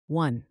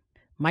1.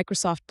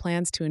 Microsoft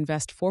plans to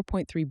invest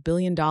 $4.3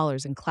 billion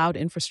in cloud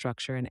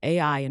infrastructure and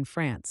AI in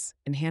France,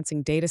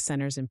 enhancing data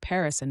centers in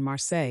Paris and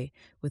Marseille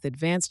with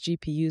advanced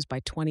GPUs by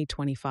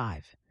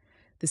 2025.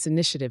 This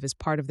initiative is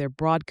part of their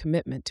broad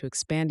commitment to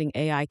expanding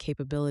AI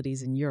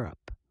capabilities in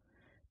Europe.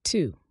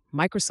 2.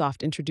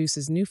 Microsoft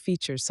introduces new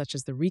features such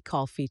as the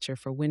recall feature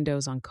for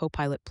Windows on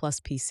Copilot Plus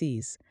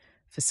PCs,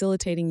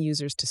 facilitating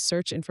users to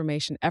search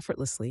information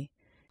effortlessly,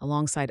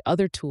 alongside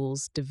other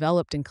tools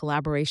developed in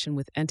collaboration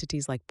with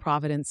entities like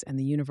Providence and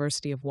the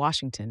University of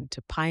Washington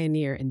to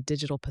pioneer in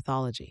digital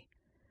pathology.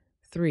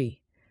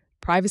 3.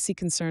 Privacy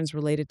concerns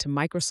related to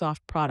Microsoft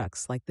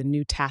products like the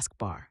new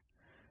taskbar.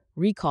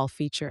 Recall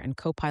feature and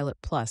Copilot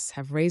Plus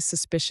have raised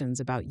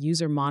suspicions about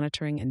user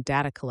monitoring and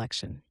data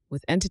collection,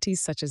 with entities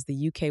such as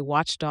the UK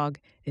watchdog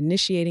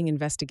initiating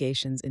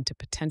investigations into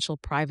potential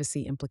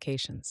privacy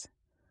implications.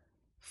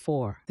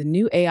 4. The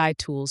new AI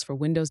tools for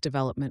Windows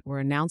development were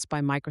announced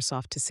by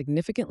Microsoft to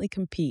significantly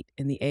compete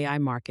in the AI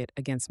market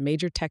against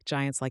major tech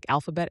giants like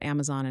Alphabet,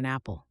 Amazon, and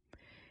Apple.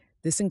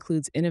 This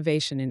includes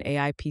innovation in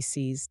AI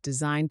PCs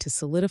designed to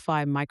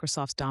solidify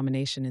Microsoft's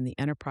domination in the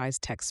enterprise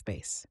tech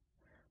space.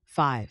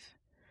 5.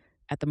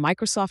 At the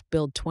Microsoft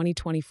Build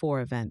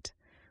 2024 event,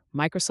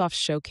 Microsoft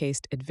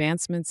showcased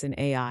advancements in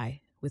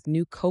AI with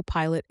new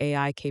Copilot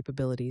AI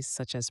capabilities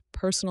such as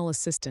personal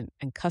assistant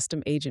and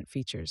custom agent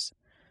features,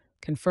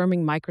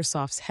 confirming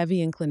Microsoft's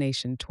heavy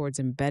inclination towards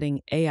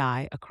embedding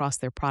AI across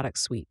their product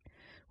suite,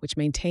 which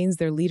maintains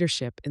their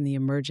leadership in the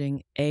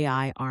emerging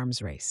AI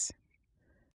arms race.